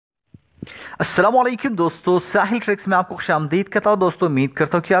अस्सलाम वालेकुम दोस्तों, साहिल ट्रिक्स में आपको खुशामदीद कहता हूँ। दोस्तों उम्मीद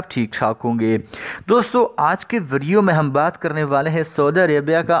करता हूँ कि आप ठीक ठाक होंगे। दोस्तों आज के वीडियो में हम बात करने वाले हैं सऊदी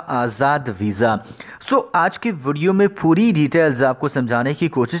अरेबिया का आज़ाद वीज़ा। आज की वीडियो में पूरी डिटेल्स आपको समझाने की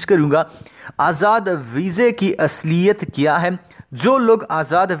कोशिश करूँगा। आज़ाद वीज़े की असलियत क्या है, जो लोग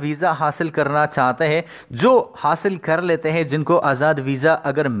आज़ाद वीज़ा हासिल करना चाहते हैं, जो हासिल कर लेते हैं, जिनको आज़ाद वीज़ा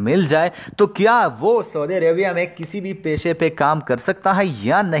अगर मिल जाए तो क्या वो सऊदी अरेबिया में किसी भी पेशे पे काम कर सकता है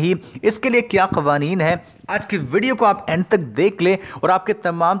या नहीं, इसके लिए क्या कवानीन है। आज की वीडियो को आप एंड तक देख लें और आपके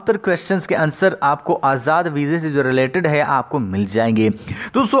तमाम तर क्वेश्चंस के आंसर आपको आज़ाद वीज़े से जो रिलेटेड है आपको मिल जाएंगे।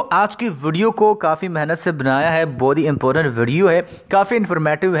 दोस्तों आज की वीडियो को काफ़ी मेहनत से बनाया है, बहुत ही इंपॉर्टेंट वीडियो है, काफ़ी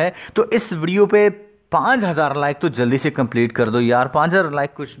इंफॉर्मेटिव है। तो इस वीडियो पे 5000 लाइक तो जल्दी से कंप्लीट कर दो यार, 5000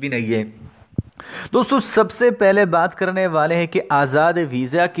 लाइक कुछ भी नहीं है। दोस्तों सबसे पहले बात करने वाले हैं कि आज़ाद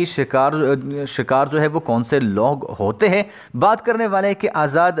वीज़ा की शिकार जो है वो कौन से लोग होते हैं। बात करने वाले हैं कि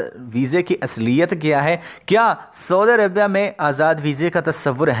आज़ाद वीज़े की असलियत क्या है, क्या सऊदी अरेबिया में आज़ाद वीज़े का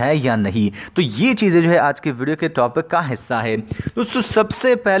तस्वुर है या नहीं। तो ये चीज़ें जो है आज के वीडियो के टॉपिक का हिस्सा है। दोस्तों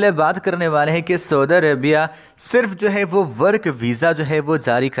सबसे पहले बात करने वाले हैं कि सऊदी अरेबिया सिर्फ जो है वो वर्क वीज़ा जो है वो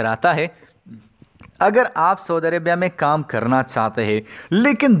जारी कराता है अगर आप सऊदी अरेबिया में काम करना चाहते हैं।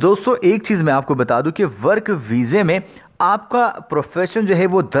 लेकिन दोस्तों एक चीज़ मैं आपको बता दूं कि वर्क वीज़े में आपका प्रोफेशन जो है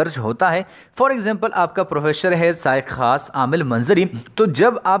वो दर्ज होता है। फॉर एग्जांपल आपका प्रोफेशन है साइक खास आमिल मंजरी, तो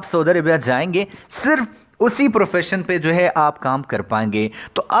जब आप सऊदी अरेबिया जाएंगे सिर्फ उसी प्रोफेशन पे जो है आप काम कर पाएंगे।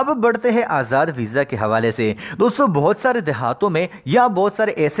 तो अब बढ़ते हैं आज़ाद वीज़ा के हवाले से। दोस्तों बहुत सारे देहातों में या बहुत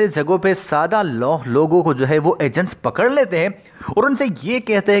सारे ऐसे जगहों पे सादा लोगों को जो है वो एजेंट्स पकड़ लेते हैं और उनसे ये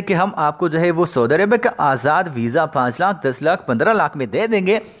कहते हैं कि हम आपको जो है वो सऊदी अरेबिया का आज़ाद वीज़ा 5 लाख 10 लाख 15 लाख में दे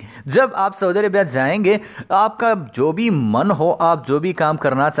देंगे। जब आप सऊदी अरेबिया जाएंगे आपका जो भी मन हो, आप जो भी काम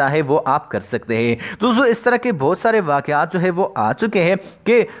करना चाहे वो आप कर सकते हैं। दोस्तों इस तरह के बहुत सारे वाक़यात जो है वो आ चुके हैं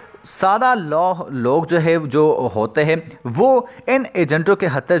कि सादा लोग जो है जो होते हैं वो इन एजेंटों के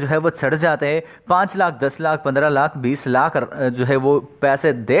हत्थे जो है वो चढ़ जाते हैं। 5 लाख 10 लाख 15 लाख 20 लाख जो है वो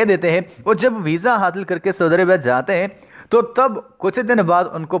पैसे दे देते हैं और जब वीज़ा हासिल करके सऊदी अरेबिया जाते हैं तो तब कुछ दिन बाद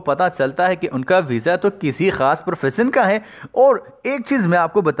उनको पता चलता है कि उनका वीज़ा तो किसी ख़ास प्रोफेशन का है। और एक चीज़ मैं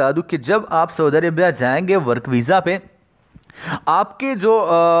आपको बता दूं कि जब आप सऊदी अरेबिया जाएंगे वर्क वीज़ा पे, आपके जो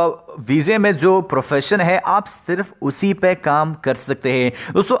वीज़े में जो प्रोफेशन है आप सिर्फ उसी पे काम कर सकते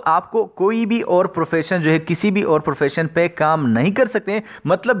हैं। दोस्तों आपको कोई भी और प्रोफेशन जो है किसी भी और प्रोफेशन पे काम नहीं कर सकते।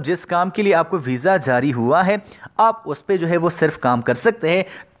 मतलब जिस काम के लिए आपको वीज़ा जारी हुआ है आप उस पे जो है वो सिर्फ काम कर सकते हैं।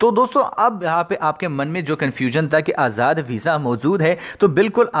 तो दोस्तों अब यहाँ पे आपके मन में जो कन्फ्यूजन था कि आज़ाद वीज़ा मौजूद है, तो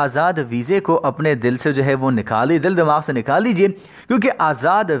बिल्कुल आज़ाद वीज़े को अपने दिल से जो है वो निकाल लीजिए, दिल दिमाग से निकाल लीजिए, क्योंकि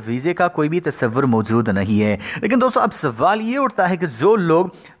आज़ाद वीज़े का कोई भी तस्वुर मौजूद नहीं है। लेकिन दोस्तों अब सवाल ये उठता है कि जो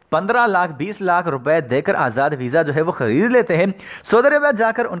लोग 15 लाख 20 लाख रुपए देकर आज़ाद वीज़ा जो है वो ख़रीद लेते हैं, सऊदी अरेबिया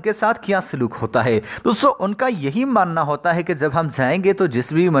जाकर उनके साथ क्या सलूक होता है। दोस्तों उनका यही मानना होता है कि जब हम जाएंगे तो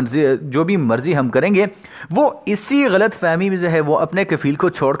जो भी मर्जी हम करेंगे, वो इसी गलत फहमी में जो है वो अपने कफील को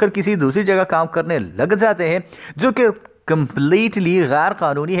छोड़कर किसी दूसरी जगह काम करने लग जाते हैं, जो कि कंप्लीटली गैर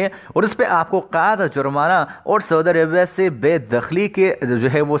कानूनी है और इस पर आपको क़ैद, जुर्माना और सऊदी अरेबिया से बेदखली के जो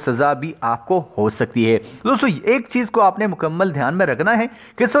है वो सज़ा भी आपको हो सकती है। दोस्तों एक चीज़ को आपने मुकम्मल ध्यान में रखना है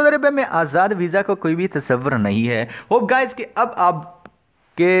कि सऊदी अरेबिया में आज़ाद वीज़ा का कोई भी तस्वुर नहीं है। होप गाइस कि अब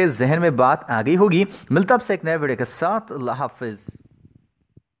आपके जहन में बात आ गई होगी। मिलता आपसे एक नए वीडियो के साथ। अल्लाह हाफिज़।